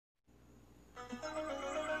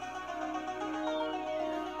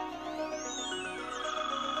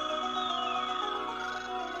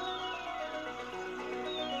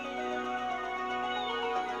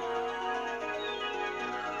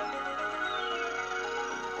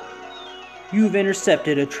You've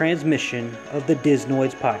intercepted a transmission of the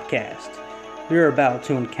Disnoids podcast. You're about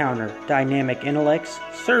to encounter dynamic intellects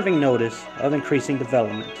serving notice of increasing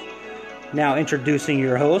development. Now introducing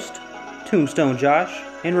your host, Tombstone Josh,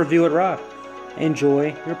 and Review It Rob. Enjoy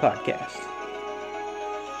your podcast.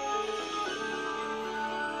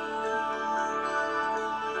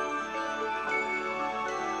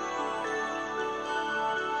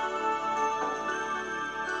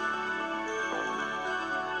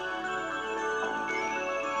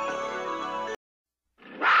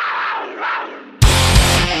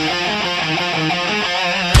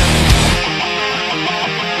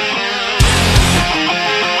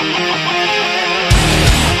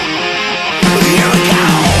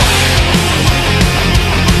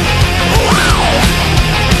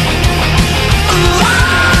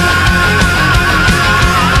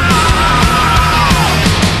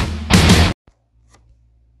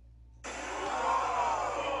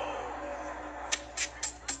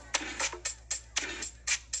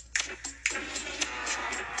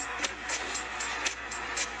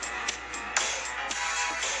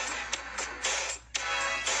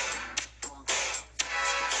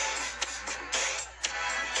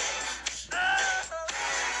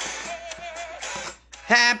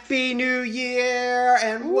 Happy New Year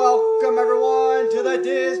and welcome everyone to the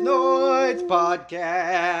Disnoids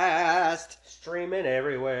podcast. Streaming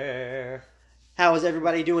everywhere. How is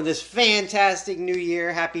everybody doing this fantastic New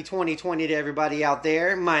Year? Happy 2020 to everybody out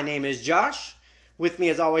there. My name is Josh. With me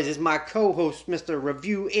as always is my co-host, Mr.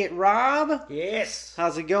 Review It Rob. Yes.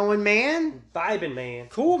 How's it going, man? Vibing, man.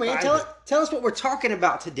 Cool, man. Vibing. Tell us what we're talking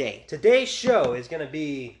about today. Today's show is going to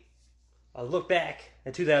be a look back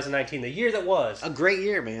at 2019, the year that was. A great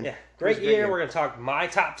year, man. Yeah, It was great a year. We're going to talk my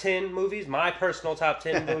top 10 movies, my personal top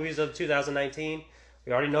 10 movies of 2019.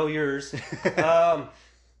 We already know yours.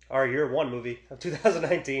 Or your one movie of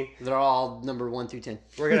 2019. They're all number 1 through 10.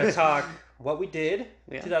 We're going to talk what we did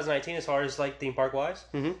Yeah. 2019 as far as like theme park wise.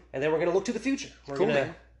 Mhm. And then we're going to look to the future. We're Cool, going to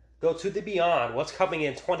man. go to the beyond. What's coming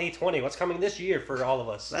in 2020? What's coming this year for all of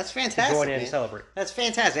us? That's to fantastic, join in and man. celebrate. That's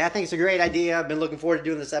fantastic. I think it's a great idea. I've been looking forward to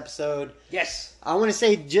doing this episode. Yes. I want to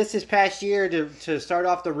say just this past year, to start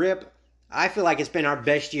off the rip, I feel like it's been our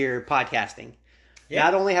best year podcasting. Yeah.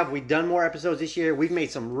 Not only have we done more episodes this year, we've made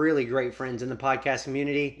some really great friends in the podcast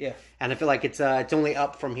community. Yeah. And I feel like it's only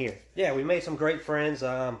up from here. Yeah, we made some great friends.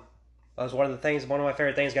 That was one of my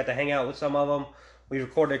favorite things. Got to hang out with some of them. We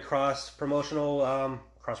recorded cross-promotional, I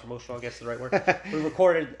guess is the right word. We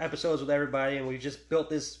recorded episodes with everybody, and we just built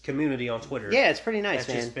this community on Twitter. Yeah, it's pretty nice, It's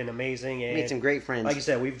man. just been amazing. And Made some great friends. like you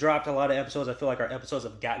said, we've dropped a lot of episodes. I feel like our episodes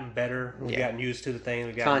have gotten better. We've gotten used to the thing.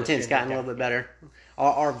 We've gotten Content's gotten a little bit better.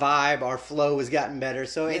 Our vibe, our flow has gotten better.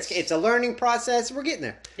 So it's a learning process. We're getting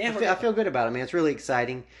there. Yeah, I feel good about it, man. It's really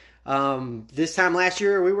exciting. This time last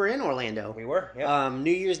year, we were in Orlando. We were, yeah.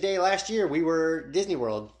 New Year's Day last year, we were Disney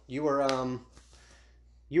World. You were at I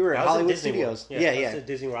was at Hollywood Disney Studios. World. Yeah, I was at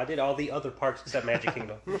Disney World. I did all the other parks except Magic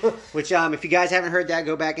Kingdom. Which, if you guys haven't heard that,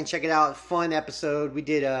 go back and check it out. Fun episode. We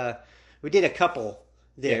did a couple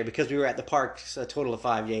there Yeah. because we were at the parks a total of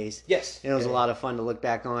 5 days. Yes. It was a lot of fun to look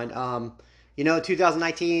back on.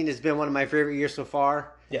 2019 has been one of my favorite years so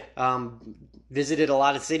far. Yeah. Visited a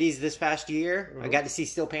lot of cities this past year. I got to see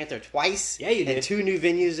Steel Panther twice. Yeah, you did. And 2 new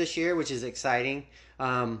venues this year, which is exciting.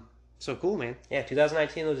 So cool, man. Yeah,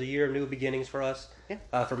 2019 was a year of new beginnings for us.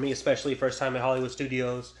 Yeah. For me especially, first time at Hollywood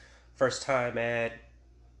Studios. First time at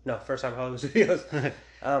Hollywood Studios.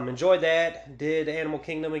 Enjoyed that. Did Animal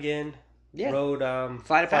Kingdom again. Yeah. Rode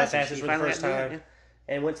Flight of Passage. Passage You for the finally first got to do time. that, yeah.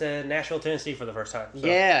 And went to Nashville, Tennessee for the first time. So.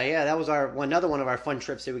 Yeah, that was another one of our fun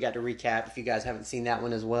trips that we got to recap. If you guys haven't seen that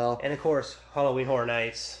one as well, And of course, Halloween Horror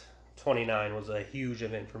Nights 29 was a huge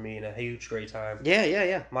event for me and a huge great time.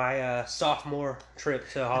 yeah. My sophomore trip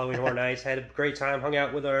to Halloween Horror Nights, had a great time. Hung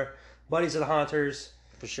out with our buddies of the Haunters.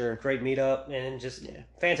 For sure. Great meetup and just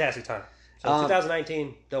fantastic time. So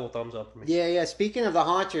 2019, double thumbs up for me. Yeah. Speaking of the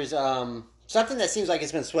Haunters, something that seems like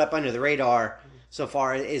it's been swept under the radar so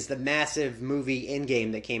far is the massive movie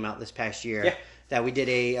Endgame that came out this past year. Yeah. That we did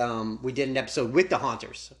an episode with the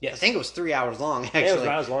Haunters. Yes. I think it was 3 hours long. Actually, Yeah, it was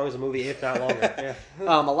about as long as a movie, if not longer. Yeah.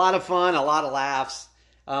 a lot of fun, a lot of laughs.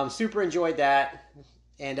 Super enjoyed that,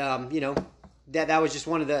 and that was just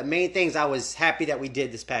one of the main things I was happy that we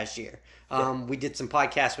did this past year. We did some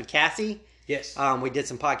podcasts with Cassie. Yes. We did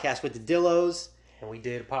some podcasts with the Dillos. And we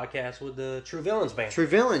did a podcast with the True Villains band. True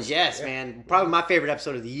Villains, yes, man. Probably my favorite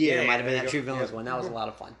episode of the year Yeah, might have been there that you True go. Villains Yeah. one. That was a lot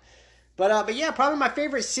of fun. But yeah, probably my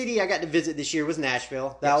favorite city I got to visit this year was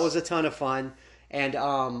Nashville. That was a ton of fun. And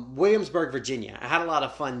Williamsburg, Virginia. I had a lot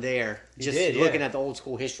of fun there. You Just did, yeah. looking at the old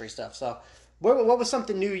school history stuff. So What was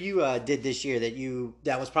something new you did this year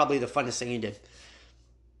that was probably the funnest thing you did?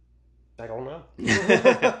 I don't know.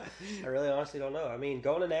 I really honestly don't know. I mean,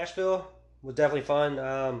 going to Nashville was definitely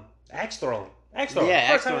fun. Axe throwing.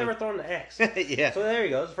 Yeah, first time I ever thrown an axe. Yeah. So there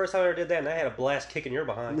you go. It was the first time I ever did that, and I had a blast kicking your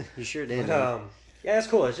behind. You sure did. But, yeah, it's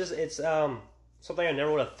cool. It's something I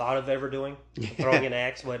never would have thought of ever doing, throwing an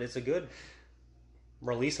axe, but it's a good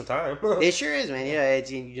release of time. It sure is, man. Yeah,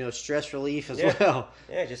 it's stress relief as well.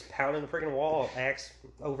 Yeah, just pounding the freaking wall, axe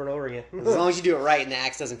over and over again. As long as you do it right and the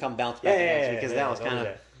axe doesn't come bounce back at you, because that was kind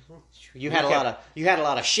of. You had a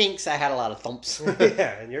lot of shinks. I had a lot of thumps.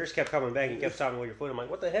 Yeah, and yours kept coming back. You kept stopping with your foot. I'm like,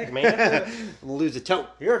 what the heck, man? I'm gonna lose a toe.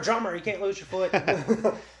 You're a drummer. You can't lose your foot.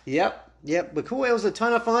 Yep. But cool. It was a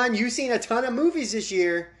ton of fun. You've seen a ton of movies this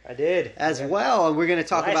year. I did as well, and we're going to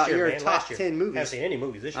talk about your top 10 movies. I haven't seen any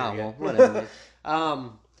movies this year yet. Well, whatever.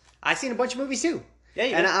 I've seen a bunch of movies too. Yeah,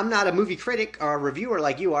 and I'm not a movie critic or a reviewer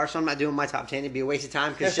like you are, so I'm not doing my top 10. It'd be a waste of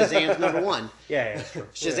time because Shazam's number 1. Yeah, that's true.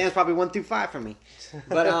 Shazam's probably 1 through 5 for me.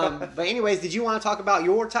 But anyways, did you want to talk about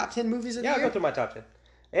your top 10 movies of the year? Yeah, I'll go through my top 10.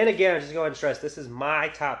 And again, I'll just go ahead and stress, this is my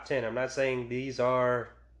top 10. I'm not saying these are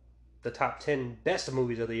the top 10 best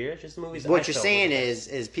movies of the year. It's just the movies What you're saying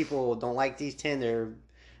is people don't like these 10. They're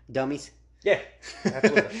dummies? Yeah,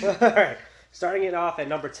 absolutely. All right. Starting it off at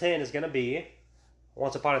number 10 is going to be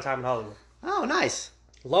Once Upon a Time in Hollywood. Oh, nice.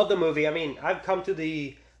 Love the movie. I mean, I've come to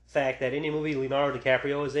the fact that any movie Leonardo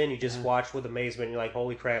DiCaprio is in, you just watch with amazement. And you're like,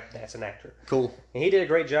 holy crap, that's an actor. Cool. And he did a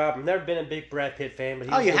great job. I've never been a big Brad Pitt fan, but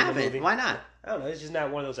he was you good in the haven't? movie. Why not? I don't know. It's just not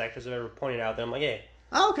one of those actors I've ever pointed out that I'm like, hey,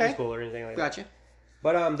 okay. he's cool or anything like that. Gotcha.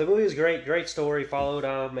 But the movie was great. Great story. Followed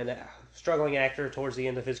a struggling actor towards the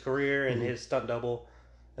end of his career and his stunt double.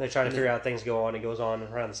 And they're trying to figure out things go on. It goes on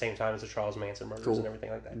around the same time as the Charles Manson murders and everything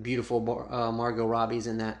like that. Beautiful Margot Robbie's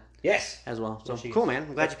in that. Yes. As well. So cool, man.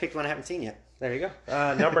 I'm glad you picked one I haven't seen yet. There you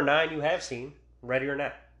go. Number 9 you have seen, Ready or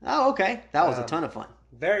Not. Oh, okay. That was a ton of fun.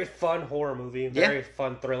 Very fun horror movie. Very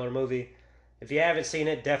fun thriller movie. If you haven't seen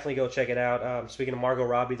it, definitely go check it out. Speaking of Margot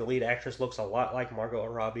Robbie, the lead actress looks a lot like Margot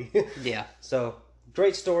Robbie. Yeah. So,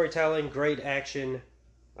 great storytelling, great action.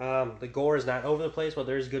 The gore is not over the place, but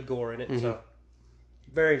there is good gore in it. So,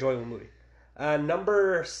 very enjoyable movie.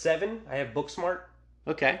 Number 7, I have Booksmart.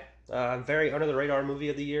 Okay. Very under the radar movie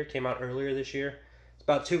of the year. Came out earlier this year. It's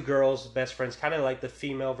about 2 girls, best friends, kind of like the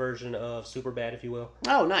female version of Superbad, if you will.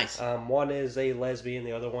 Oh, nice. One is a lesbian,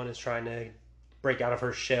 the other one is trying to break out of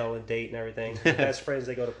her shell and date and everything. Best friends,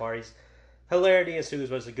 they go to parties. Hilarity ensues,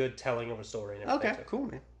 but it's a good telling of a story and everything. Okay,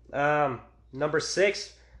 cool, man. Number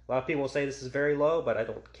 6, a lot of people will say this is very low, but I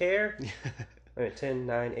don't care. Wait, 10,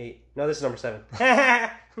 9, 8. No, this is number 7.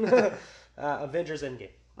 Avengers Endgame.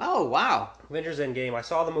 Oh, wow. Avengers Endgame. I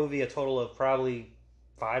saw the movie a total of probably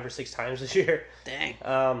 5 or 6 times this year. Dang.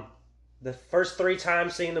 The first 3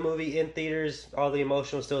 times seeing the movie in theaters, all the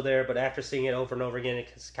emotion was still there, but after seeing it over and over again,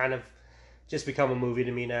 it's kind of just become a movie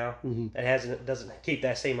to me now. It doesn't keep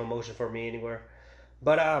that same emotion for me anywhere.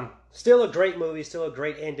 But still a great movie, still a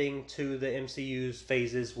great ending to the MCU's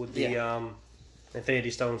phases with the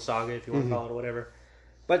Infinity Stone saga, if you want to call it or whatever.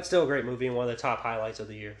 But still a great movie and one of the top highlights of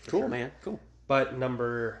the year. Cool, man. Cool. But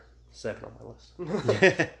number 7 on my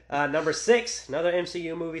list. Number 6, another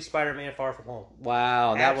MCU movie, Spider-Man: Far From Home.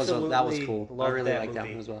 Wow, that was cool. I really liked that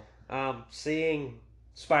one as well. Seeing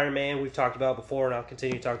Spider-Man, we've talked about before, and I'll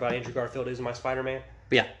continue to talk about. Andrew Garfield is my Spider-Man.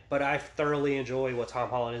 Yeah. But I thoroughly enjoy what Tom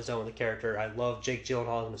Holland has done with the character. I love Jake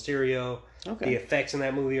Gyllenhaal as Mysterio. Okay. The effects in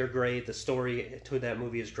that movie are great. The story to that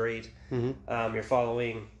movie is great. You're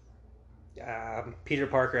following Peter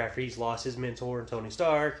Parker after he's lost his mentor, Tony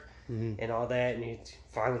Stark, and all that, and he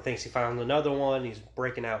finally thinks he found another one. He's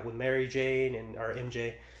breaking out with Mary Jane or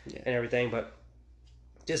MJ and everything, but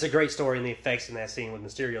just a great story, and the effects in that scene with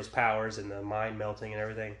Mysterio's powers and the mind melting and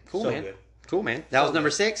everything. Cool, so man. good. Cool, man. That was number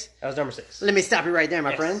 6? That was number 6. Let me stop you right there,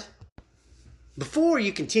 my friend. Before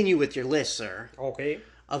you continue with your list, sir. Okay.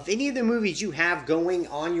 Of any of the movies you have going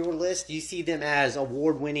on your list, do you see them as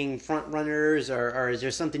award-winning front-runners, or is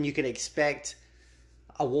there something you could expect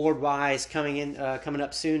award-wise coming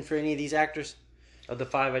up soon for any of these actors? Of the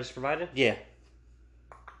 5 I just provided? Yeah.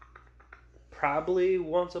 Probably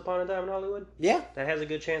Once Upon a Time in Hollywood. Yeah. That has a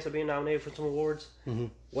good chance of being nominated for some awards.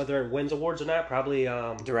 Whether it wins awards or not, probably...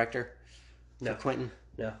 Director? No. For Quentin?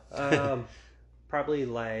 No. Probably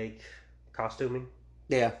like costuming.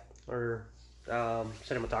 Yeah. Or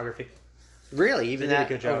cinematography. Really? Even They did a that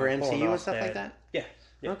good job over pulling MCU and off stuff like that? Yeah.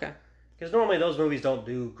 Okay. Because normally those movies don't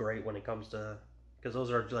do great when it comes to... Because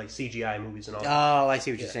those are like CGI movies and all that. Oh, I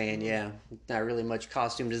see what you're saying, yeah. Not really much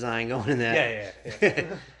costume design going in that.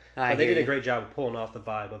 Yeah. But they hear did a you. great job of pulling off the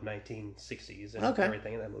vibe of 1960s and Okay.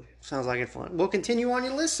 everything in that movie. Sounds like it's fun. We'll continue on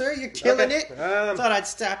your list, sir. You're killing Okay. it. Thought I'd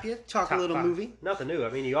stop you, talk a Top little 5. movie. Nothing new. I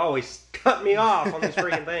mean, you always cut me off on these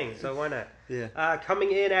freaking things, so why not? Yeah.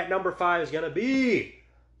 Coming in at number 5 is going to be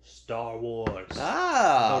Star Wars. The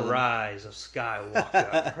Ah. Rise of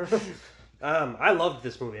Skywalker. I loved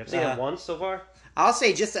this movie. I've seen it once so far. I'll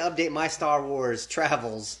say, just to update my Star Wars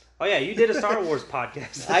travels, Oh yeah, you did a Star Wars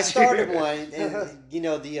podcast. I this started year. one, and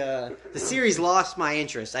the series lost my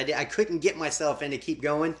interest. I couldn't get myself in to keep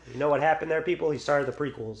going. You know what happened there, people? He started the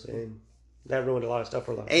prequels, and that ruined a lot of stuff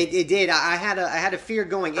for a lot. It did. I had a fear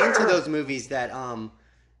going into those movies that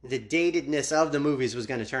the datedness of the movies was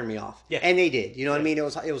going to turn me off. Yeah. And they did. You know what I mean? It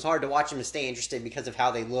was hard to watch them and stay interested because of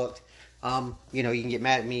how they looked. You can get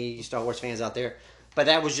mad at me, you Star Wars fans out there, but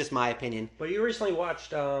that was just my opinion. But you recently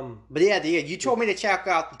watched. But yeah, you told me to check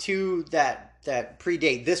out the two that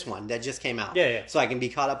predate this one that just came out. Yeah. So I can be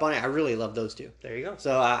caught up on it. I really love those two. There you go.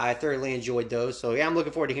 So I thoroughly enjoyed those. So yeah, I'm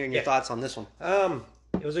looking forward to hearing your thoughts on this one.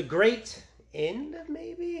 It was a great end,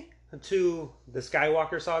 maybe, to the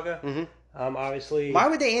Skywalker saga. Mm-hmm. Obviously, Why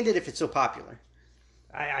would they end it if it's so popular?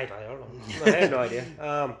 I don't know. I have no idea.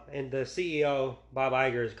 And the CEO, Bob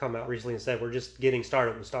Iger, has come out recently and said, we're just getting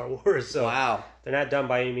started with Star Wars. So Wow. they're not done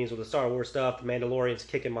by any means with the Star Wars stuff. The Mandalorian's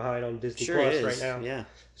kicking behind on Disney Sure Plus is. right now. Yeah.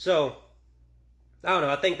 So, I don't know.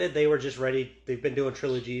 I think that they were just ready. They've been doing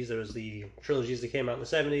trilogies. There was the trilogies that came out in the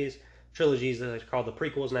 70s, trilogies that are called the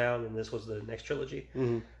prequels now, and this was the next trilogy.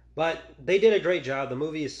 Mm-hmm. But they did a great job. The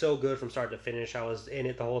movie is so good from start to finish. I was in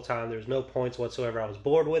it the whole time. There's no points whatsoever. I was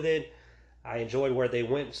bored with it. I enjoyed where they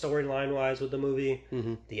went storyline-wise with the movie.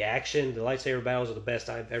 Mm-hmm. The action, the lightsaber battles are the best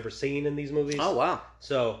I've ever seen in these movies. Oh wow.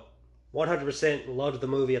 So, 100% loved the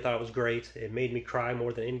movie. I thought it was great. It made me cry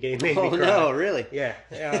more than Endgame made me Oh cry. no, really? Yeah.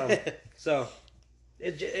 So,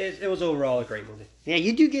 it was overall a great movie. Yeah,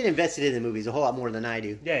 you do get invested in the movies a whole lot more than I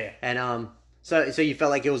do. Yeah. And so you felt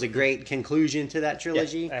like it was a great conclusion to that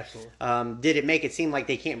trilogy. Yeah, absolutely. Did it make it seem like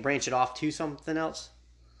they can't branch it off to something else?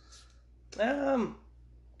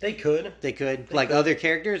 They could. They could, other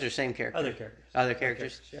characters or same character? Other characters. Other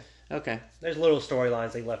characters. Yeah. Okay. There's little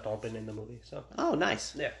storylines they left open in the movie. So. Oh,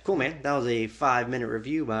 nice. Yeah. Cool, man. That was a 5-minute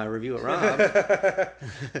review by Review It Rob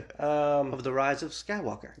of The Rise of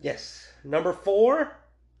Skywalker. Yes. Number 4,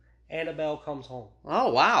 Annabelle Comes Home.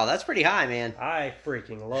 Oh, wow. That's pretty high, man. I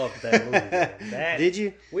freaking loved that movie. Man. Did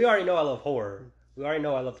you? We already know I love horror. We already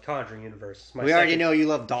know I love the Conjuring universe. We already know you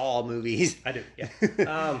love doll movies. I do,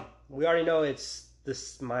 yeah. We already know it's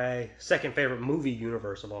my second favorite movie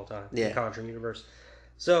universe of all time. Yeah. The Conjuring universe.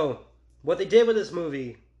 So, what they did with this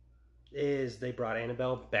movie is they brought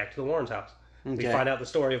Annabelle back to the Warrens' house. Okay. We find out the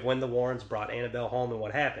story of when the Warrens brought Annabelle home and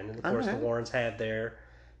what happened. And of course, Alright. the Warrens have their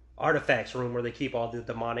artifacts room where they keep all the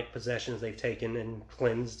demonic possessions they've taken and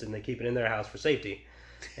cleansed, and they keep it in their house for safety.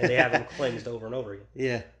 And they have them cleansed over and over again.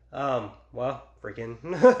 Yeah. Well, freaking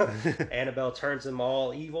Annabelle turns them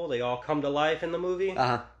all evil. They all come to life in the movie.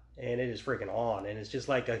 Uh-huh. And it is freaking on. And it's just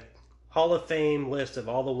like a Hall of Fame list of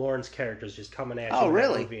all the Warrens characters just coming at you. Oh, in that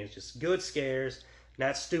really? movie. It's just good scares,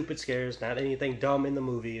 not stupid scares, not anything dumb in the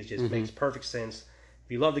movie. It just makes perfect sense.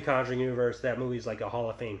 If you love the Conjuring universe, that movie is like a Hall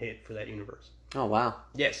of Fame hit for that universe. Oh, wow.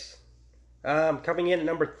 Yes. Coming in at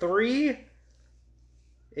number 3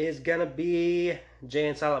 is gonna be Jay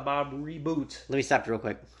and Silent Bob Reboot. Let me stop you real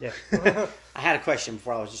quick. Yeah. I had a question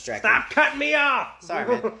before I was distracted. Stop cutting me off! Sorry,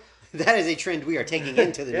 man. That is a trend we are taking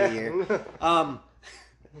into the new year.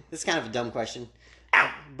 This is kind of a dumb question.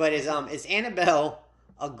 But is Annabelle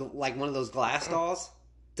like one of those glass dolls?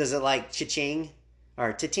 Does it like cha-ching?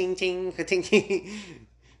 Or ta-ting ting, ka-ting ting?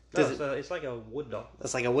 No, it's like a wood doll.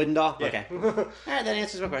 That's like a wooden doll? Yeah. Okay. Alright, that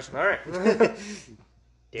answers my question. All right.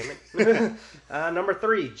 Damn it. Number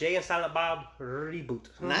 3, Jay and Silent Bob Reboot.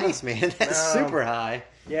 Nice, man. That's super high.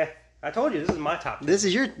 Yeah, I told you this is my top. This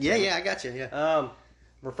is your... Yeah, I got you. Yeah.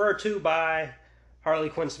 Referred to by Harley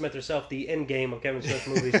Quinn Smith herself, the end game of Kevin Smith's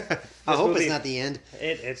movies. I hope movie, it's not the end.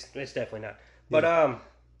 It's definitely not. But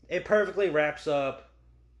it perfectly wraps up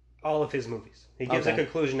all of his movies. He gives a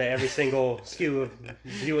conclusion to every single skew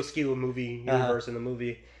of movie universe in the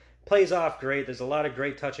movie. Plays off great. There's a lot of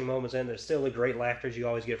great touching moments in. There's still the great laughter you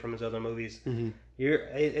always get from his other movies. Mm-hmm.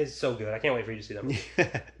 It's so good. I can't wait for you to see that movie.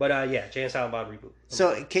 But yeah, Jay and Silent Bob Reboot.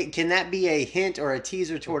 So can that be a hint or a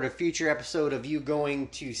teaser toward a future episode of you going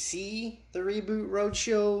to see the Reboot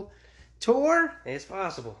Roadshow tour? It's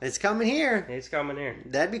possible. It's coming here. It's coming here.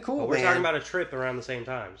 That'd be cool, But we're man. talking about a trip around the same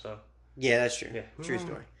time, so. Yeah, that's true. Yeah. True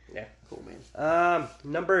story. Yeah. Cool, man.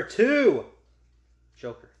 Number 2,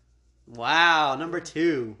 Joker. Wow, number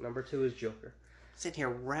 2. Number 2 is Joker. sitting here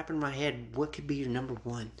wrapping my head. What could be your number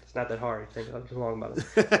one? It's not that hard. Think too long about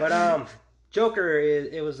it. But Joker,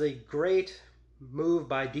 it was a great move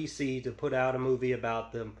by DC to put out a movie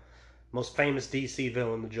about the most famous DC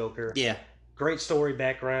villain, the Joker. Yeah. Great story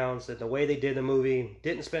backgrounds. And the way they did the movie,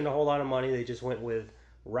 didn't spend a whole lot of money. They just went with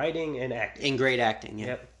writing and acting. And great acting, yeah.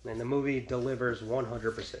 Yep. And the movie delivers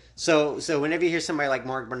 100%. So whenever you hear somebody like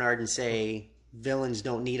Mark Bernardin say villains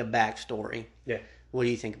don't need a backstory, Yeah. what do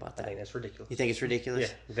you think about I that? think that's ridiculous. You think it's ridiculous?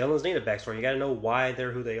 Yeah. Villains need a backstory. You got to know why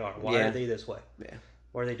they're who they are. Why Yeah. are they this way? Yeah.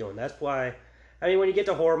 What are they doing? That's why. I mean, when you get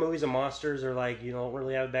to horror movies and monsters are like, you don't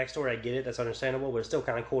really have a backstory. I get it. That's understandable. But it's still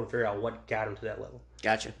kind of cool to figure out what got them to that level.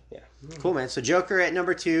 Gotcha. Yeah. Cool, man. So Joker at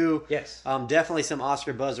number 2. Yes. Definitely some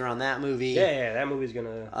Oscar buzz around that movie. Yeah, that movie's going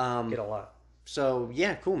to get a lot. So,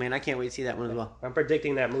 yeah, cool, man. I can't wait to see that one as well. I'm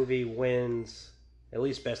predicting that movie wins at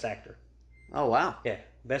least Best Actor. Oh, wow. Yeah.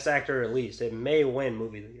 Best Actor at least. It may win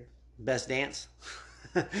Movie of the Year. Best dance?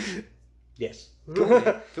 Yes. Cool,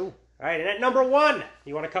 man. Cool. All right, and at number 1,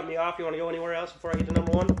 you want to cut me off? You want to go anywhere else before I get to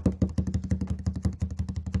number 1? All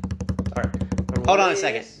right. Number Hold one on a is-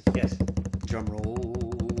 second. Yes. Drum roll.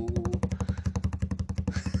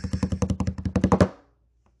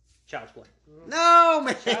 Child's Play. No,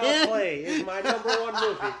 man. Child's Play is my number 1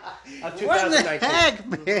 movie of 2019. What the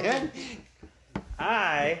heck, man?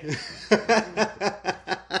 I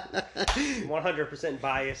 100%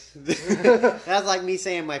 biased. That's like me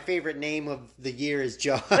saying my favorite name of the year is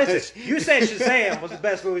Josh. Listen, you said Shazam was the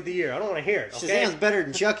best movie of the year. I don't want to hear it. Okay? Shazam's better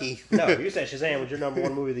than Chucky. No, you said Shazam was your number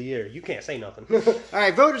 1 movie of the year. You can't say nothing. All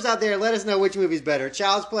right, voters out there, let us know which movie's better,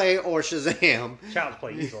 Child's Play or Shazam. Child's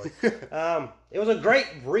Play, easily. It was a great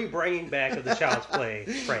re-bringing back of the Child's Play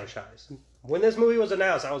franchise. When this movie was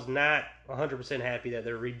announced, I was not 100% happy that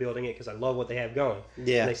they're rebuilding it because I love what they have going.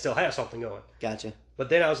 Yeah. And they still have something going. Gotcha. But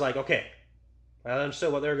then I was like, okay, I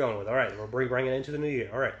understood what they were going with. All right, we're bringing it into the new year.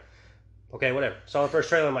 All right. Okay, whatever. Saw the first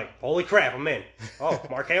trailer, I'm like, holy crap, I'm in. Oh,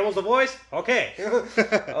 Mark Hamill's the voice? Okay.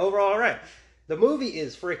 Overall, all right. The movie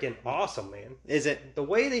is freaking awesome, man. Is it? The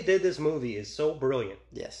way they did this movie is so brilliant.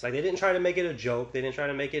 Yes. Like, they didn't try to make it a joke. They didn't try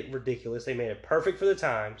to make it ridiculous. They made it perfect for the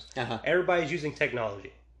times. Uh-huh. Everybody's using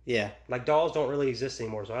technology. Yeah. Like, dolls don't really exist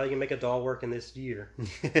anymore, so how you can make a doll work in this year?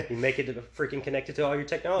 You make it freaking connected to all your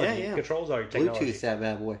technology. Yeah, yeah. It controls all your technology. Bluetooth that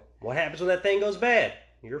bad boy. What happens when that thing goes bad?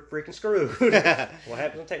 You're freaking screwed. What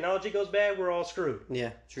happens when technology goes bad? We're all screwed. Yeah,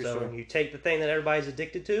 true So story. you take the thing that everybody's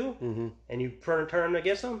addicted to, and you turn them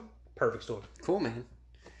against them. Perfect story. Cool, man.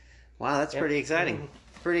 Wow, that's pretty exciting.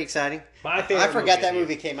 Pretty exciting. My favorite. I forgot movie that of the year.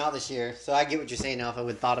 movie came out this year, so I get what you're saying now if I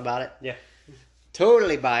would have thought about it. Yeah.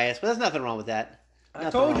 Totally biased, but there's nothing wrong with that. I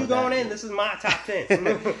told you going in, this is my top 10.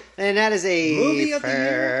 And that is a Movie of the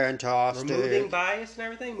year? fantastic Removing bias and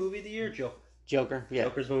everything. Movie of the year, Joker. Yeah.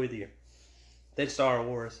 Joker's movie of the year. Then Star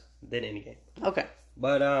Wars. Then Endgame. Okay.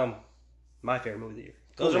 But my favorite movie of the year.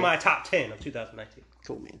 Those Cool, are man. my top 10 of 2019.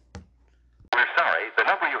 Cool, man. We're sorry, the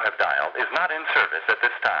number you have dialed is not in service at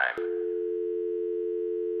this time.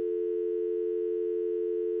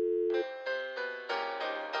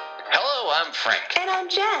 Hello, I'm Frank. And I'm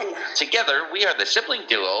Jen. Together, we are the sibling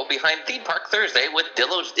duo behind Theme Park Thursday with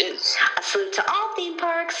Dillo's Diz. A salute to all theme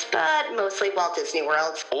parks, but mostly Walt Disney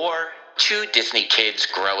World. Or two Disney kids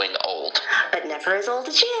growing old. But never as old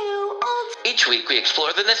as you. Old. Each week, we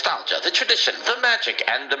explore the nostalgia, the tradition, the magic,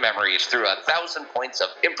 and the memories through 1,000 points of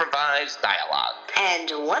improvised dialogue. And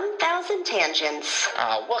 1,000 tangents.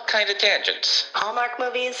 What kind of tangents? Hallmark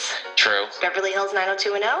movies. True. Beverly Hills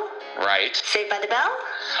 90210. Right. Saved by the Bell.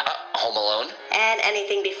 Home Alone. And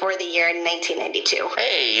anything before the year 1992.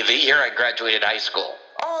 Hey, the year I graduated high school.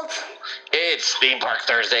 Old. It's Theme Park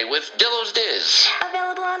Thursday with Dillo's Diz.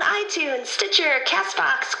 Available on iTunes, Stitcher,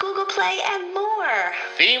 CastBox, Google Play, and more.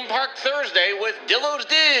 Theme Park Thursday with Dillo's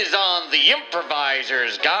Diz on the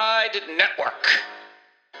Improviser's Guide Network.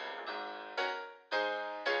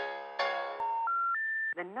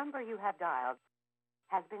 The number you have dialed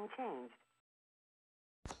has been changed.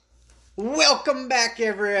 Welcome back,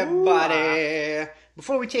 everybody.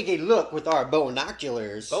 Before we take a look with our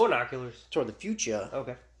binoculars Binoculars. toward the future,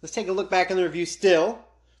 Okay. let's take a look back in the review still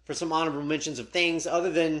for some honorable mentions of things other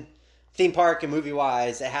than theme park and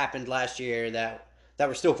movie-wise that happened last year that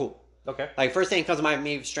were still cool. Okay. Like, first thing that comes to mind,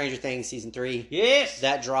 maybe Stranger Things Season 3. Yes.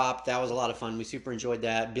 That dropped. That was a lot of fun. We super enjoyed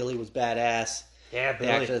that. Billy was badass. Yeah, They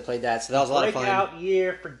Billy. actually played that, so that was a lot of fun. Breakout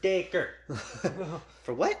year for Dacre.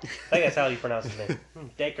 For what? I think that's how you pronounce his name.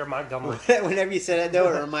 Dacre Montgomery. Whenever you said that,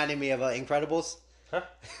 though, it reminded me of Incredibles. Huh?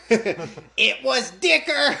 It was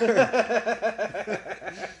Dicker!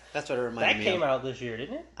 That's what it reminded That me came of. out this year,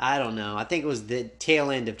 didn't it? I don't know. I think it was the tail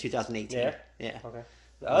end of 2018. Yeah? Yeah. Okay.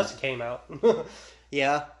 Us came out.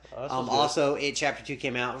 Yeah. Oh, this was good. Also, It Chapter 2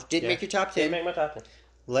 came out. Didn't make your top 10. Didn't make my top 10.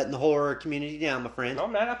 Letting the horror community down, my friend. No,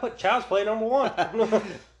 I'm not. I put Child's Play number 1.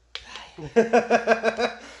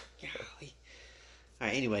 All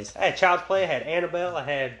right, anyways. I had Child's Play, I had Annabelle, I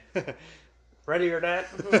had Ready or Not.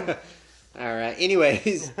 All right,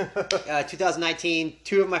 anyways. 2019,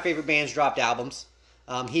 two of my favorite bands dropped albums.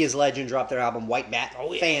 He Is Legend dropped their album White Bat.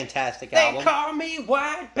 Oh, yeah. Fantastic They album. call me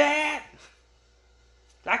White Bat.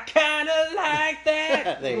 I kind of like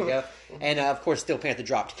that. There you go. And, of course, Steel Panther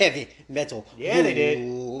dropped Heavy Metal. Yeah, they did.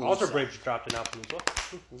 Blues. Alter Bridge dropped an album as well.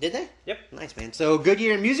 Did they? Yep. Nice, man. So, good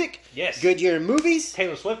year in music. Yes. Good year in movies.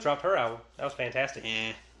 Taylor Swift dropped her album. That was fantastic.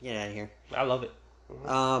 Get out of here. I love it.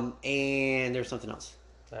 And there's something else.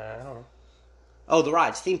 I don't know. Oh, the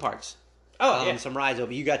rides, theme parks. Oh, yeah. Some rides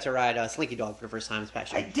over. You got to ride Slinky Dog for the first time this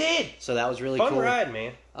past I year. did. So that was really Fun cool. ride,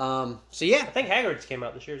 man. So yeah, I think Hagrid's came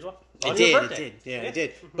out this year as well. On it your did. birthday. It did. Yeah, it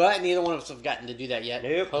did. But neither one of us have gotten to do that yet.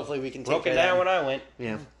 Nope. Hopefully we can take Broke it care of down that. when I went.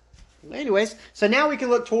 Yeah. Anyways, so now we can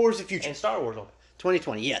look towards the future. And Star Wars opened.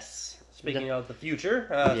 2020. Yes. Speaking of the future,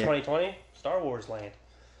 2020, Star Wars Land.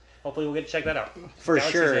 Hopefully we'll get to check that out. For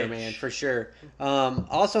Galaxy's sure, Edge. man. For sure.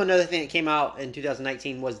 Also, another thing that came out in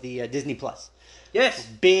 2019 was the Disney Plus. Yes.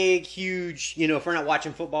 Big, huge. If we're not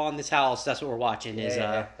watching football in this house, that's what we're watching.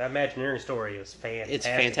 That Imagineering story is fantastic. It's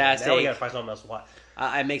fantastic. Now we gotta find something else to watch.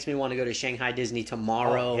 It makes me want to go to Shanghai Disney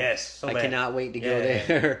tomorrow. Oh, yes, so I bad. cannot wait to go Yeah.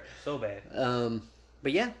 there. So bad.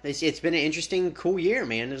 But yeah, it's been an interesting, cool year,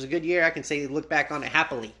 man. It was a good year. I can say look back on it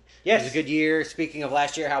happily. Yes. It was a good year. Speaking of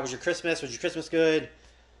last year, how was your Christmas? Was your Christmas good?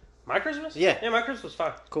 My Christmas? Yeah. Yeah, my Christmas was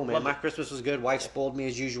fine. Cool, man. Loved My it. Christmas was good. Wife spoiled me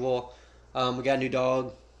as usual. We got a new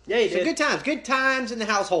dog. Yeah, you So did. good times. Good times in the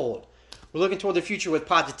household. We're looking toward the future with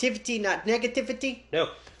positivity, not negativity. No,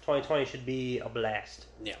 2020 should be a blast.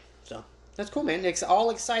 Yeah. So that's cool, man. It's all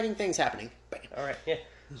exciting things happening. Bam. All right, yeah.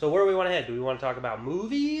 So where do we want to head? Do we want to talk about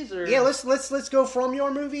movies or? Yeah, let's go from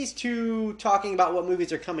your movies to talking about what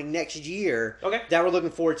movies are coming next year. Okay. That we're looking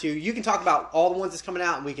forward to. You can talk about all the ones that's coming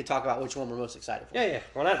out, and we can talk about which one we're most excited for. Yeah.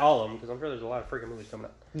 Well, not all of them, because I'm sure there's a lot of freaking movies coming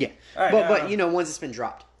up. Yeah. All right, But ones that's been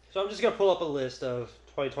dropped. So I'm just gonna pull up a list of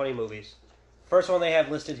 2020 movies. First one they have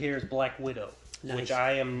listed here is Black Widow, Nice. which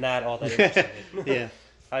I am not all that interested in. Yeah.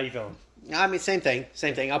 How you feeling? I mean, same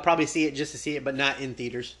thing. I'll probably see it just to see it, but not in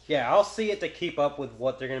theaters. Yeah, I'll see it to keep up with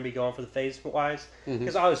what they're going to be going for the phase wise.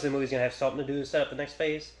 Because obviously the movie's going to have something to do to set up the next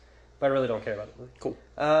phase. But I really don't care about the movie. Cool.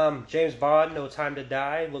 James Bond, No Time to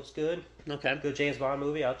Die, looks good. Okay. Good James Bond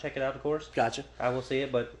movie. I'll check it out, of course. Gotcha. I will see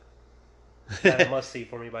it, but not a must see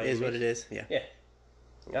for me by It any is what means. it is. Yeah.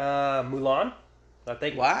 Yeah. Mulan. I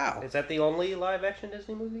think. Wow. Is that the only live action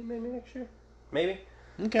Disney movie maybe next year? Maybe.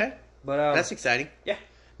 Okay. But That's exciting. yeah.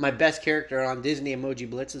 My best character on Disney Emoji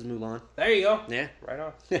Blitz is Mulan. There you go. Yeah.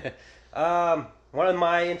 Right on. One of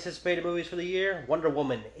my anticipated movies for the year, Wonder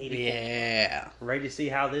Woman 84. Yeah. Ready to see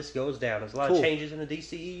how this goes down. There's a lot Cool. of changes in the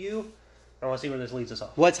DCEU. I want to see where this leads us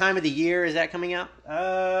off. What time of the year is that coming out?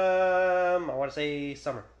 I want to say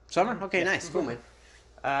summer. Summer? Okay, nice. Cool, man.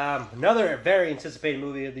 Another very anticipated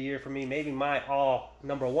movie of the year for me, maybe my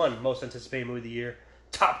number one most anticipated movie of the year,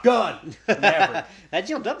 Top Gun. Maverick. That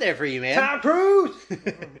jumped up there for you, man. Tom Cruise!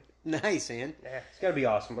 Nice, man. Yeah, it's going to be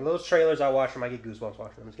awesome. When those trailers I watch them, I get goosebumps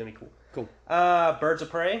watching them. It's going to be cool. Cool. Birds of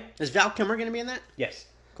Prey. Is Val Kilmer going to be in that? Yes.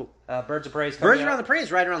 Cool. Birds of Prey is coming Birds Around the out. Prey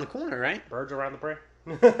is right around the corner, right? Birds Around the Prey?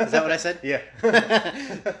 Is that what I said? Yeah.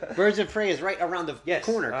 Birds of Prey is right around the Yes.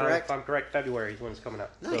 corner, correct? If I'm correct, February is when it's coming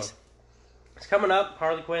out. Nice. So, it's coming up.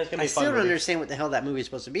 Harley Quinn's going to be I a fun still don't movie. understand what the hell that movie is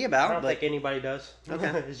supposed to be I about, don't but think anybody does. Okay.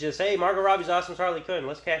 It's just, hey, Margot Robbie's awesome as Harley Quinn.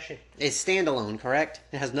 Let's cash in. it's standalone, correct?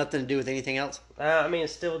 It has nothing to do with anything else? I mean,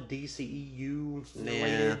 it's still DCEU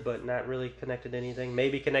related, Yeah. but not really connected to anything.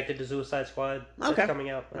 Maybe connected to Suicide Squad. Okay. That's coming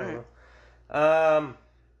out. I don't Alright. know.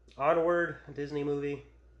 Onward, Disney movie.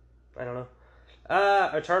 I don't know.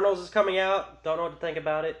 Eternals is coming out. Don't know what to think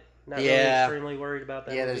about it. Not really Yeah. extremely worried about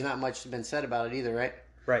that Yeah, movie. there's not much been said about it either, right?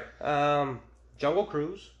 Right. Jungle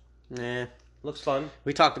Cruise. Nah. Looks fun.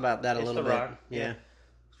 We talked about that a It's little The bit. Rock. Yeah.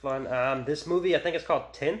 It's fun. This movie, I think it's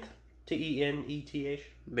called Tenth. Teneth.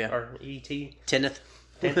 Yeah. Or E.T. Teneth.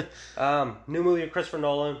 Tenth. New movie of Christopher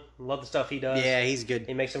Nolan. Love the stuff he does. Yeah, he's good.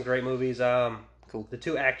 He makes some great movies. Cool. The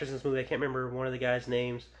two actors in this movie, I can't remember one of the guys'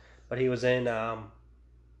 names, but he was in.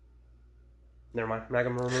 Never mind, I'm not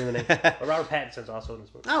gonna remember the name. But Robert Pattinson's also in this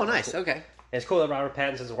movie. Oh, nice. Cool. Okay. And it's cool that Robert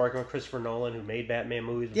Pattinson's working with Christopher Nolan, who made Batman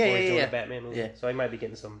movies before Yeah, he yeah, joined yeah. the Batman movie. Yeah. So he might be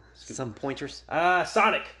getting some scoop. Some pointers.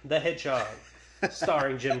 Sonic the Hedgehog,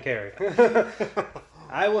 starring Jim Carrey.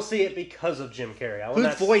 I will see it because of Jim Carrey. I will Who's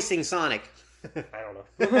not voicing Sonic? I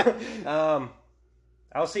don't know.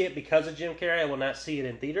 I'll see it because of Jim Carrey. I will not see it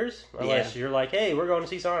in theaters unless you're like, hey, we're going to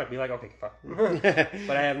see Sonic. Be like, okay, fine.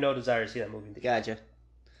 But I have no desire to see that movie in theaters. Gotcha.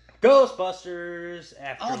 Ghostbusters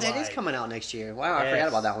Afterlife. Oh, that is coming out next year. Wow, I forgot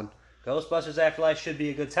about that one. Ghostbusters Afterlife should be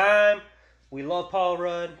a good time. We love Paul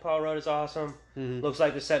Rudd. Paul Rudd is awesome. Mm-hmm. Looks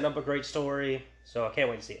like they're setting up a great story. So I can't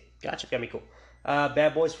wait to see it. Gotcha. It's going to be cool.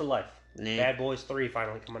 Bad Boys for Life. Nah. Bad Boys 3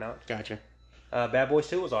 finally coming out. Gotcha. Bad Boys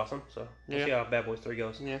 2 was awesome. So we'll Yeah. see how Bad Boys 3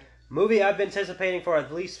 goes. Yeah. Movie I've been anticipating for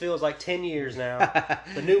at least feels like 10 years now.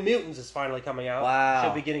 The New Mutants is finally coming out. Wow.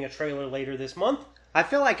 Should be getting a trailer later this month. I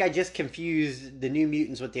feel like I just confused the New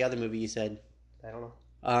Mutants with the other movie you said. I don't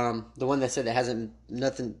know. The one that said there hasn't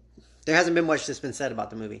been much that's been said about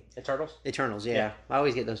the movie. Eternals? Eternals, yeah. Yeah. I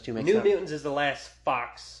always get those two mixed New up. Mutants is the last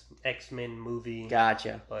Fox X-Men movie.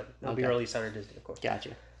 Gotcha. But it'll be Okay. released under Disney, of course.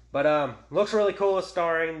 Gotcha. But looks really cool. It's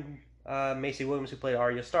starring Macy Williams, who played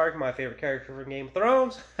Arya Stark, my favorite character from Game of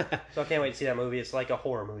Thrones. So I can't wait to see that movie. It's like a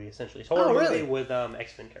horror movie, essentially. It's a horror really? movie with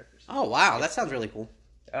X-Men characters. Oh, wow. That sounds really cool.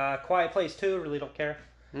 Quiet Place 2, really don't care.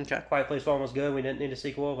 Okay. Quiet Place 1 was good. We didn't need a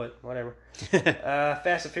sequel, but whatever.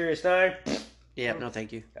 Fast and Furious 9. Yeah, no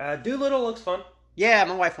thank you. Doolittle looks fun. Yeah,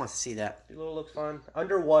 my wife wants to see that. Doolittle looks fun.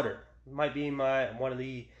 Underwater might be one of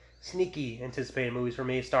the sneaky anticipated movies for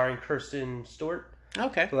me, starring Kirsten Stewart,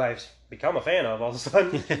 Okay. who I've become a fan of all of a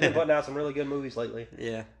sudden. She's been putting out some really good movies lately.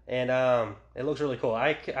 Yeah. And it looks really cool.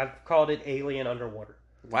 I've called it Alien Underwater.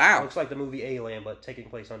 It Wow. looks like the movie Alien, but taking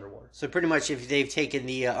place underwater. So pretty much if they've taken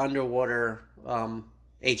the underwater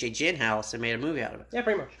H.A. Gyllenhaal and made a movie out of it. Yeah,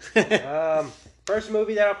 pretty much. First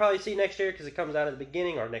movie that I'll probably see next year, because it comes out at the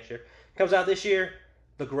beginning, or next year. It comes out this year,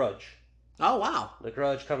 The Grudge. Oh, wow. The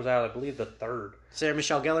Grudge comes out, I believe, the 3rd. Sarah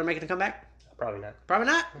Michelle Gellar making a comeback? Probably not. Probably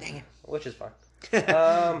not. Dang it. Which is fine.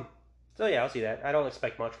 So yeah, I'll see that. I don't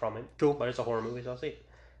expect much from it. Cool. But it's a horror movie, so I'll see it.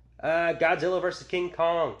 Godzilla vs. King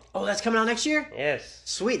Kong. Oh, that's coming out next year? Yes.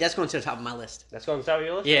 Sweet. That's going to the top of my list. That's going to top of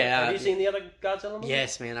your list? Yeah. Have you seen the other Godzilla movies?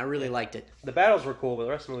 Yes, man. I really liked it. The battles were cool, but the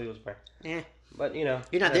rest of the movie was bad. Eh. But, you know.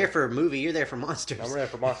 You're not there for a movie. You're there for monsters. I'm ready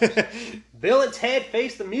for monsters. Bill and Ted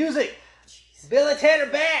Face the Music. Bill and Ted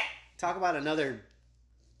are back. Talk about another...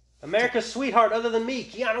 America's sweetheart other than me,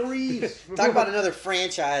 Keanu Reeves. Talk about another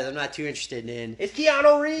franchise I'm not too interested in. It's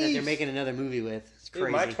Keanu Reeves. That they're making another movie with. It's Dude,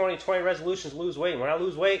 crazy. my 2020 resolution is lose weight. When I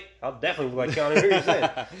lose weight, I'll definitely look like Keanu Reeves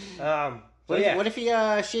then. What if he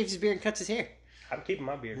shaves his beard and cuts his hair? I'm keeping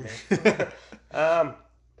my beard, man.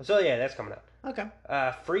 So yeah, that's coming out. Okay.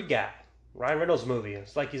 Free Guy. Ryan Reynolds movie.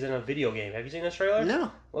 It's like he's in a video game. Have you seen this trailer?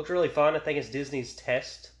 No. Looks really fun. I think it's Disney's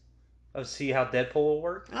test of see how Deadpool will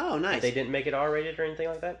work. Oh, nice. They didn't make it R-rated or anything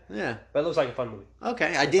like that. Yeah. But it looks like a fun movie.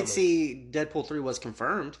 Okay. I did see Deadpool 3 was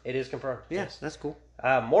confirmed. It is confirmed. Yeah, Yes. that's cool.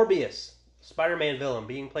 Morbius. Spider-Man villain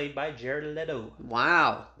being played by Jared Leto.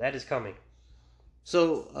 Wow. That is coming.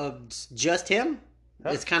 So, just him? Huh?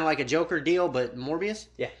 It's kind of like a Joker deal, but Morbius?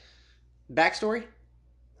 Yeah. Backstory?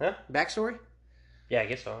 Huh? Backstory? Yeah, I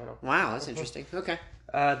guess so. I don't know. Wow, that's interesting. Okay.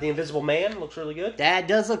 The Invisible Man looks really good. That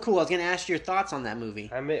does look cool. I was going to ask your thoughts on that movie.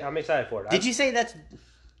 I'm excited for it. Did you say that's...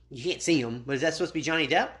 You can't see him, but is that supposed to be Johnny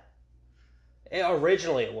Depp?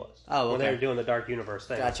 Originally it was. Oh, When they okay. were doing the Dark Universe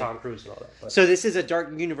thing with Gotcha. Tom Cruise and all that. But, So this is a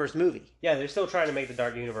Dark Universe movie. yeah, they're still trying to make the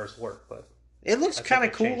Dark Universe work, but It looks I think kind of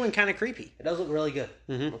it cool changed. and kind of creepy. it does look really good.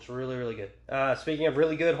 Mhm. Looks really, really good. Speaking of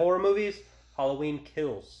really good horror movies, Halloween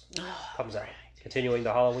Kills comes out. Continuing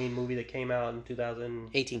the Halloween movie that came out in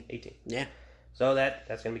 2018. 18. Yeah. So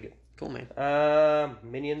that's going to be good. Cool, man.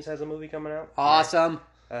 Minions has a movie coming out. Awesome.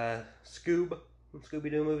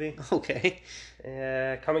 Scooby-Doo movie. Okay.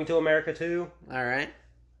 Coming to America 2. All right.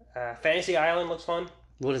 Fantasy Island looks fun.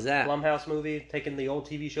 What is that? Blumhouse movie, taking the old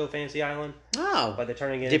TV show Fantasy Island, Oh. but they're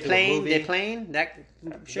turning it They're into a playing, movie. they're playing that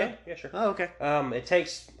show? Yeah, sure. Oh, okay. It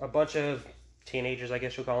takes a bunch of teenagers, I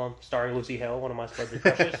guess you'll call them, starring Lucy Hale, one of my celebrity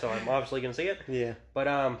crushes, so I'm obviously going to see it. Yeah. But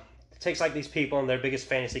it takes like these people and their biggest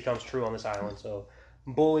fantasy comes true on this island. So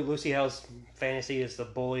Lucy Hale's fantasy is the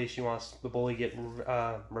bully. She wants the bully get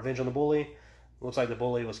revenge on the bully. Looks like the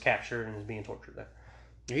bully was captured and is being tortured there.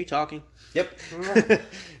 Are you talking? Yep.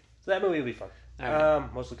 So that movie will be fun.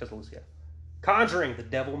 Alright. Mostly because of Lucy Hale. Conjuring, The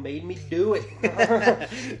Devil Made Me Do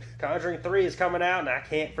It. Conjuring 3 is coming out and I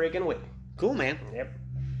can't freaking wait. Cool, man. Yep.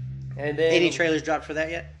 And then Any trailers dropped for that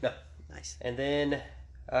yet? No. Nice. And then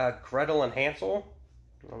Gretel and Hansel.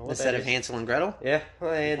 I don't know what Instead that of is. Hansel and Gretel? Yeah.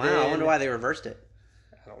 And Wow, then, I wonder why they reversed it.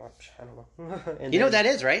 I don't know. And You know what then-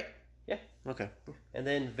 that is, right? Yeah. Okay. And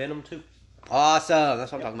then Venom 2. Awesome.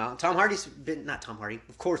 That's what I'm talking about. Tom Hardy's been... Not Tom Hardy.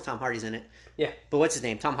 Of course Tom Hardy's in it. Yeah. But what's his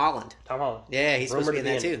name? Tom Holland. Tom Holland. Yeah, he's supposed to be in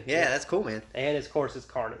Rumored that to too. be in it. Yeah, that's cool, man. And of course it's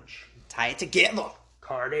Carnage. Tie it together.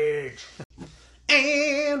 Carnage.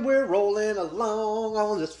 And we're rolling along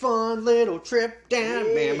on this fun little trip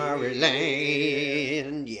down memory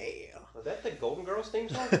lane. Yeah. Was that the Golden Girls theme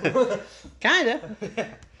song? Kinda.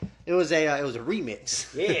 It was a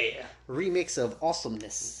remix. Yeah. Remix of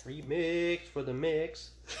awesomeness. Remix for the mix.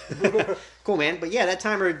 Cool, man. But yeah, that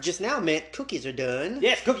timer just now meant cookies are done.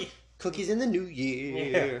 Yes, cookie. Cookies in the new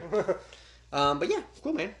year. Yeah. But yeah,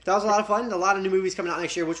 cool, man. That was a lot of fun. A lot of new movies coming out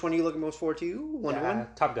next year. Which one are you looking most forward to? Wonder Woman?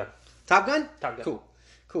 Top Gun. Top Gun? Top Gun. Cool.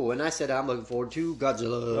 Cool. And I said I'm looking forward to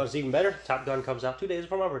Godzilla. What's even better? Top Gun comes out 2 days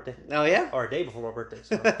before my birthday. Oh, yeah? Or a day before my birthday.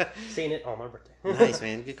 So seeing it on my birthday. Nice,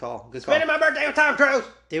 man. Good call. Good call. Spending my birthday with Tom Cruise.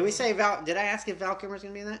 Did we say Val? Did I ask if Val Kilmer's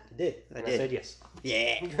going to be in that? I did. I And did. I said yes.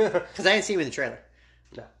 Yeah. Because I didn't see him in the trailer.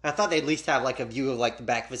 No. I thought they'd at least have like a view of like the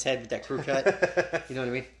back of his head with that crew cut. You know what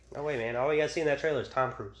I mean? No way, man. All you guys see in that trailer is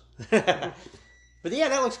Tom Cruise. But yeah,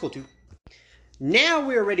 that looks cool too. Now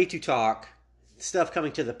we're ready to talk stuff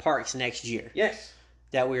coming to the parks next year Yes.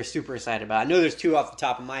 that we're super excited about. I know there's two off the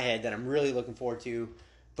top of my head that I'm really looking forward to.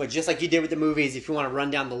 But just like you did with the movies, if you want to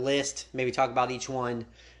run down the list, maybe talk about each one,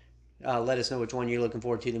 let us know which one you're looking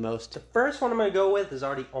forward to the most. The first one I'm going to go with is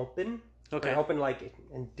already open. Okay. It opened like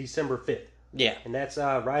in December 5th. Yeah. And that's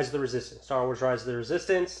Rise of the Resistance. Star Wars Rise of the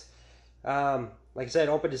Resistance. Like I said,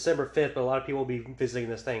 open December 5th, but a lot of people will be visiting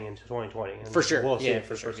this thing in 2020. And For sure. We'll see Yeah, it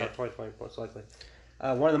for sure, first time 2020, most likely.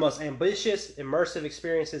 One of the most ambitious, immersive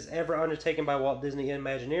experiences ever undertaken by Walt Disney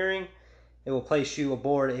Imagineering. It will place you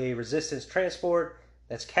aboard a Resistance transport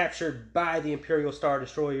that's captured by the Imperial Star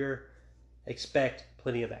Destroyer. Expect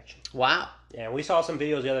plenty of action. Wow. Yeah, we saw some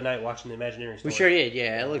videos the other night watching the Imagineering story. We sure did.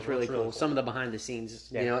 Yeah, it looked really really cool. cool. Some of the behind the scenes,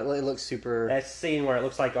 Yeah. you know, it looks super. That scene where it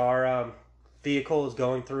looks like our vehicle is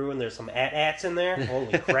going through and there's some AT-ATs in there.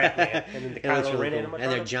 Holy crap, man. And then the It looks Kylo really Ren cool. animatronic.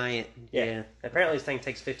 And they're giant. Yeah. Apparently this thing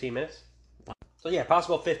takes 15 minutes. So yeah,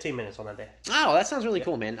 possible 15 minutes on that day. Oh, that sounds really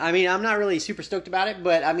cool, man. I mean, I'm not really super stoked about it,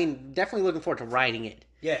 but I mean, definitely looking forward to riding it.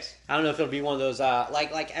 Yes. I don't know if it'll be one of those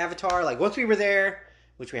like Avatar. Like once we were there,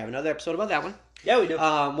 which we have another episode about that one. Yeah, we do.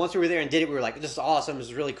 Once we were there and did it, we were like, "This is awesome. This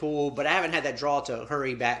is really cool." But I haven't had that draw to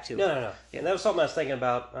hurry back to. No. And that was something I was thinking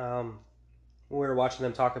about when we were watching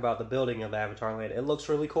them talk about the building of Avatar Land. It looks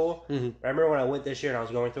really cool. Mm-hmm. I remember when I went this year and I was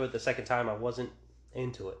going through it the second time, I wasn't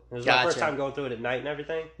into it. It was my first Gotcha. time going through it at night and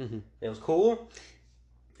everything. Mm-hmm. It was cool.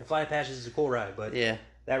 The Flight of Passage is a cool ride, but Yeah.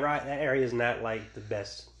 that area is not like the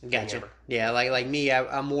best thing Gotcha. ever. Yeah, like me,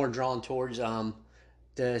 I'm more drawn towards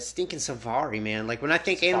the stinking safari, man. Like when I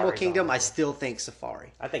think Animal Safari's Kingdom, I awesome. still think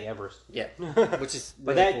safari. I think Everest. Yeah, which is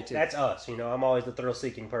But really cool too. that's us, you know. I'm always the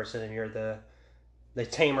thrill-seeking person, and you're the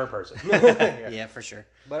tamer person. Yeah, for sure.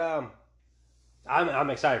 But I'm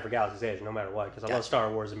excited for Galaxy's Edge no matter what because I love Gotcha.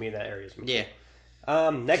 Star Wars and me that area is. Yeah.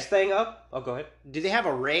 Next thing up. Oh, go ahead. Do they have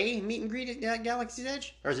a Rey meet and greet at Galaxy's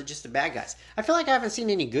Edge, or is it just the bad guys? I feel like I haven't seen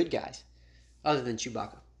any good guys, other than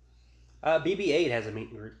Chewbacca. BB-8 has a meet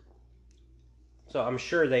and greet, so I'm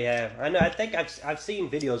sure they have. I think I've seen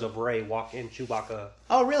videos of Rey walking Chewbacca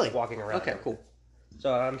Oh, really? walking around. Okay, cool.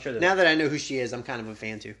 So I'm sure that. Now that I know who she is, I'm kind of a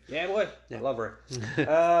fan too. Yeah, boy. I love her.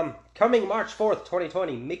 Coming March 4th,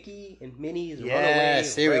 2020, Mickey and Minnie's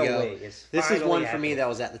Yes, Runaway here we go. Railway is This is finally one for happening. me that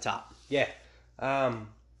was at the top. Yeah.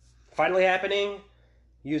 Finally happening,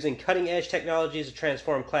 using cutting-edge technologies to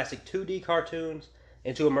transform classic 2D cartoons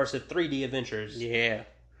into immersive 3D adventures. Yeah.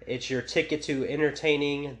 It's your ticket to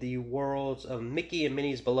entertaining the worlds of Mickey and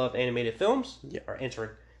Minnie's beloved animated films. Yeah. Or entering.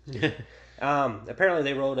 Apparently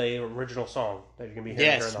they wrote a original song that you're going to be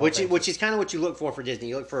hearing during Yes, the whole thing. which is kind of what you look for Disney.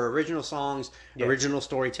 You look for original songs, Yeah. original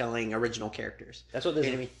storytelling, original characters. That's what this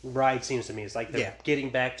You know what I ride seems to me. It's like they're Yeah. getting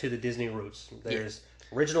back to the Disney roots. There's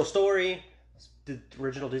original story, the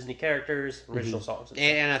original Disney characters, original songs.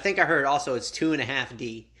 And I think I heard also it's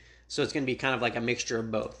 2.5D, so it's going to be kind of like a mixture of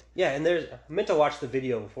both. Yeah, and I meant to watch the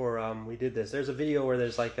video before we did this. There's a video where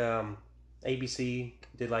there's like ABC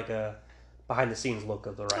did like a behind the scenes look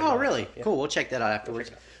of the ride. Oh, really? Yeah. Cool. We'll check that out afterwards.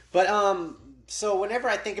 check it But so whenever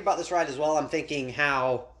I think about this ride as well, I'm thinking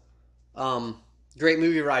how Great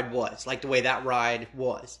Movie Ride was, like the way that ride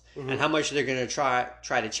was, and how much they're going to try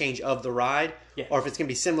to change of the ride, Yeah. or if it's going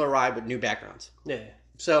to be similar ride with new backgrounds. Yeah,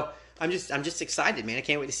 So I'm just excited, man. I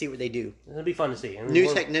can't wait to see what they do. it'll be fun to see. And New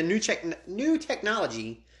we're-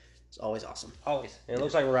 technology is always awesome. always. And it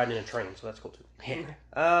looks like we're riding in a train, so that's cool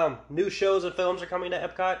too. New shows and films are coming to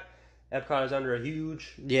Epcot. Epcot is under a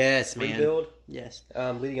huge Yes, man. rebuild, Yes.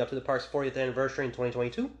 leading up to the park's 40th anniversary in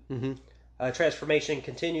 2022. Transformation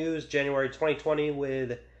continues January 2020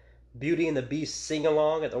 with Beauty and the Beast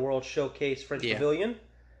sing-along at the World Showcase French Yeah. Pavilion.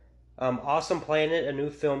 Awesome Planet, a new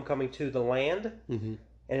film coming to the land. And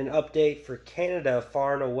an update for Canada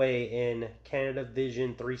Far and Away in Canada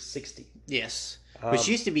Vision 360. Yes. Which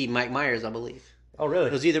used to be Mike Myers, I believe. Oh, really?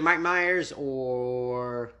 It was either Mike Myers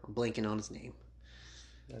or I'm blanking on his name.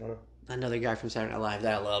 I don't know. Another guy from Saturday Night Live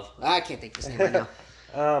that I love. I can't think of his name right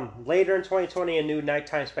now. Later in 2020, a new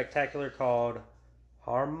nighttime spectacular called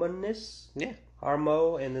Harmonious. Yeah.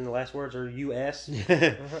 Harmo, and then the last words are US.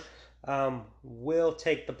 Will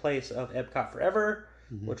take the place of Epcot Forever,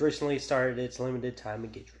 which recently started its limited time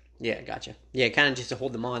engagement. Yeah, gotcha. Yeah, kind of just to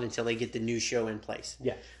hold them on until they get the new show in place.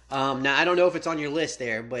 Yeah. Now, I don't know if it's on your list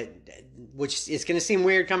there, but which it's going to seem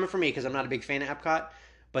weird coming from me because I'm not a big fan of Epcot.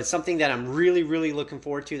 But something that I'm really, really looking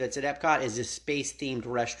forward to that's at Epcot is this space-themed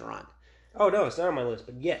restaurant. Oh, no, it's not on my list,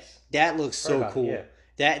 but yes. That looks so cool.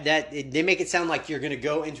 Yeah. They make it sound like you're going to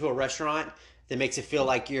go into a restaurant that makes it feel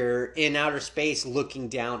like you're in outer space looking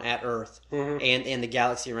down at Earth and the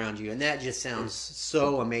galaxy around you. And that just sounds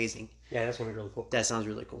so amazing. Yeah, that's going to be really cool. That sounds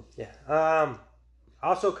really cool. Yeah.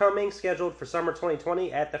 Also coming, scheduled for summer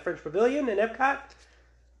 2020 at the French Pavilion in Epcot,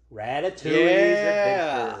 Ratatouille's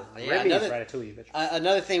Adventure. Remy's Ratatouille Adventure.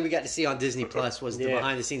 Another thing we got to see on Disney Plus was the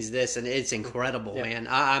behind the scenes of this, and it's incredible, man.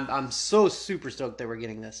 I'm so super stoked that we're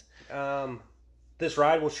getting this. This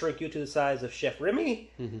ride will shrink you to the size of Chef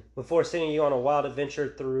Remy before sending you on a wild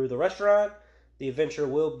adventure through the restaurant. The adventure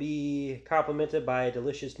will be complemented by a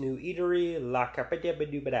delicious new eatery, La Carpeta.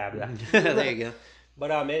 There you go. But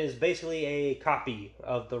it is basically a copy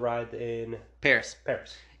of the ride in Paris.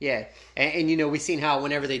 Yeah, and you know, we've seen how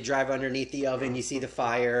whenever they drive underneath the oven, you see the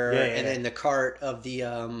fire, and then the cart of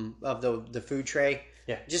the food tray.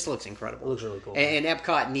 Yeah, it just looks incredible. It looks really cool. And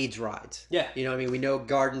Epcot needs rides. Yeah, you know what I mean? We know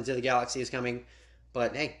Gardens of the Galaxy is coming,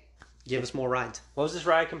 but hey, give us more rides. What was this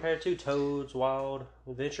ride compared to? Toad's Wild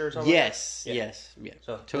Adventure or something? Yes.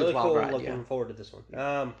 So Toad's really Wild cool. Ride, Looking forward to this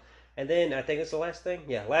one. And then I think it's the last thing.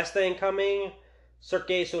 Yeah, last thing coming. Cirque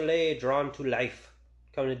du Soleil Drawn to Life,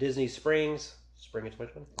 coming to Disney Springs, spring of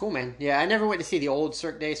 2020. Cool, man. Yeah, I never went to see the old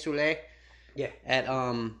Cirque du Soleil. Yeah. At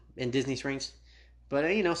in Disney Springs, but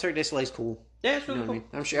you know, Cirque du Soleil's cool. Yeah, it's really you know cool.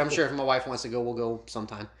 I mean? I'm sure if my wife wants to go, we'll go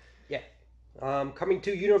sometime. Yeah. Coming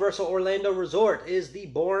to Universal Orlando Resort is the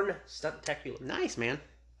Bourne Stuntacular. Nice, man.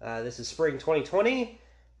 This is spring 2020.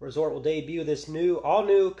 Resort will debut this all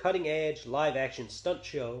new cutting edge live action stunt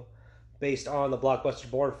show based on the blockbuster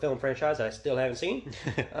Bourne film franchise that I still haven't seen.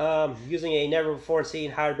 Using a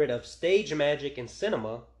never-before-seen hybrid of stage magic and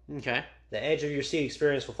cinema. Okay. The edge of your seat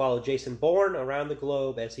experience will follow Jason Bourne around the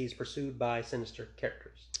globe as he's pursued by sinister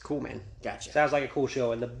characters. Cool, man. Gotcha. Sounds like a cool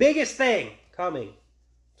show. And the biggest thing coming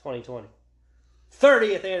 2020.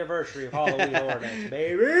 30th anniversary of Halloween Horror Nights,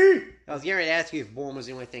 baby! I was getting ready to ask you if Bourne was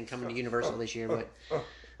the only thing coming to Universal this year, but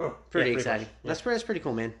pretty exciting. Yeah. That's pretty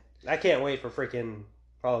cool, man. I can't wait for freaking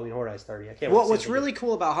Halloween Horror Nights 30. I can't Well, wait. what's really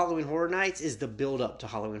cool about Halloween Horror Nights is the build up to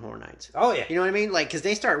Halloween Horror Nights. Oh, yeah. You know what I mean? Like, because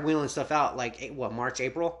they start wheeling stuff out, like, March,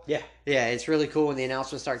 April? Yeah. Yeah, it's really cool when the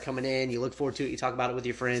announcements start coming in. You look forward to it. You talk about it with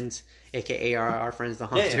your friends, a.k.a. our friends, the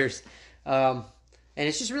Hunters. And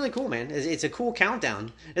it's just really cool, man. It's a cool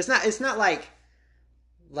countdown. It's not like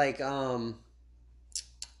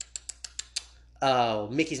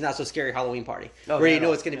Mickey's Not So Scary Halloween Party, where you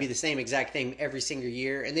know it's going to be the same exact thing every single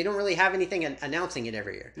year, and they don't really have anything announcing it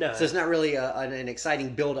every year. No, so it's not really an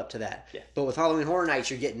exciting build up to that. Yeah. But with Halloween Horror Nights,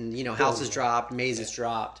 you're getting houses dropped, mazes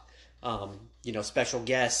dropped, special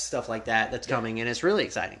guests, stuff like that that's coming, and it's really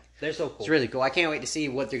exciting. They're so cool. It's really cool. I can't wait to see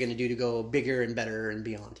what they're going to do to go bigger and better and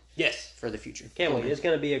beyond. Yes, for the future. Can't wait. It's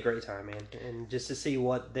going to be a great time, man, and just to see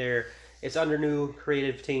what they're. It's under new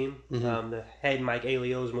creative team. The head Mike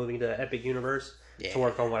Alio is moving to Epic Universe to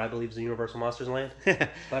work on what I believe is the Universal Monsters Land.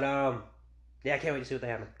 But I can't wait to see what they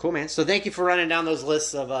have. Cool, man. So thank you for running down those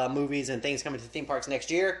lists of movies and things coming to theme parks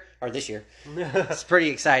next year or this year. It's pretty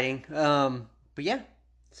exciting. But yeah,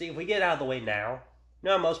 see if we get out of the way now. You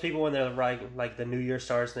know, most people when they're like the new year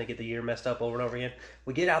starts and they get the year messed up over and over again.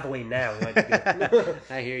 We get out of the way now. We might be good.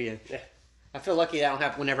 I hear you. Yeah. I feel lucky that I don't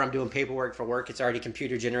have, whenever I'm doing paperwork for work, it's already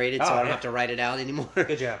computer generated, so I don't have to write it out anymore.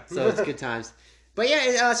 Good job. So it's good times. But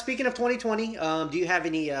yeah, speaking of 2020, do you have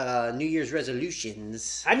any New Year's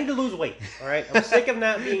resolutions? I need to lose weight, all right? I'm sick of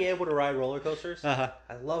not being able to ride roller coasters. I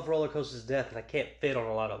love roller coasters to death, and I can't fit on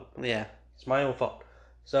a lot of them. Yeah. It's my own fault.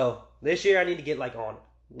 So this year I need to get on it.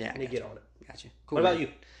 Yeah, I need to get on it. Gotcha. Cool. What about you?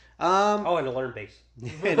 And to learn bass.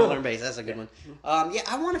 And to learn bass. That's a good one.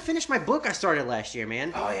 I want to finish my book I started last year,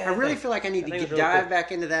 man. Oh, yeah. I really feel like I need to really dive cool.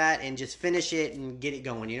 back into that and just finish it and get it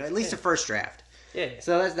going. At least the first draft. Yeah.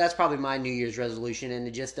 So that's probably my New Year's resolution, and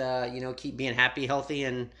to just keep being happy, healthy,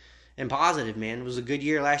 and positive, man. It was a good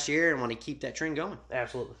year last year, and want to keep that trend going.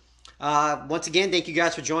 Absolutely. Once again, thank you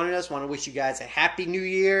guys for joining us. Want to wish you guys a happy New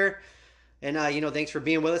Year, and thanks for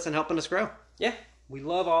being with us and helping us grow. Yeah, we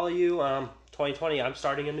love all of you. 2020, I'm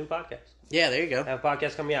starting a new podcast. Yeah, there you go. I have a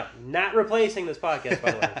podcast coming out. Not replacing this podcast,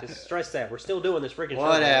 by the way. Just stress that. We're still doing this freaking show.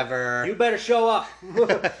 Whatever. You better show up.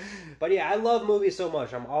 But yeah, I love movies so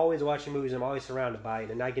much. I'm always watching movies. I'm always surrounded by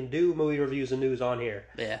it. And I can do movie reviews and news on here.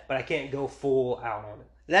 Yeah. But I can't go full out on it.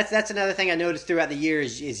 That's another thing I noticed throughout the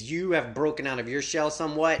years is you have broken out of your shell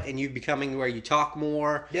somewhat, and you've becoming where you talk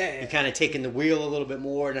more. Yeah. You're kind of taking the wheel a little bit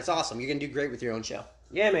more, and that's awesome. You're gonna do great with your own show.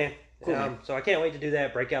 Yeah, man. Cool, man. So I can't wait to do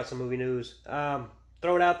that. Break out some movie news.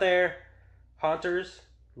 Throw it out there. Haunters.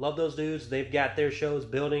 Love those dudes. They've got their shows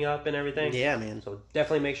building up and everything. Yeah, man. So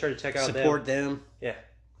definitely make sure to check out Support them. Yeah.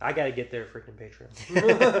 I got to get their freaking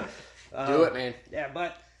Patreon. Do it, man. Yeah,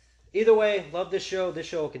 but either way, love this show. This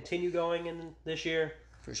show will continue going in this year.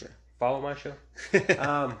 For sure. Follow my show.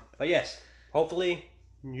 But yes, hopefully,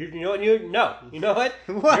 you know what?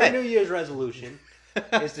 What? Your New Year's resolution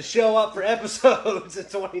is to show up for episodes in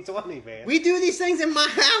 2020, man. We do these things in my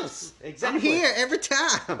house. Exactly. I'm here every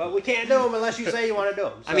time. But we can't do them unless you say you want to do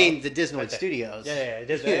them. I mean, the Disney Studios. Yeah.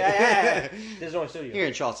 Disney Studios. Here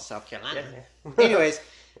in Charleston, South Carolina. Yeah. Anyways,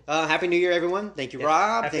 Happy New Year, everyone. Thank you,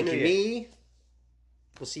 Rob. Happy Thank New you, Year. me.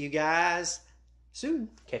 We'll see you guys soon.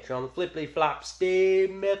 Catch you on the flippity flop. Stay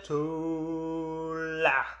metal.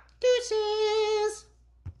 Deuces.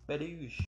 Badoosh.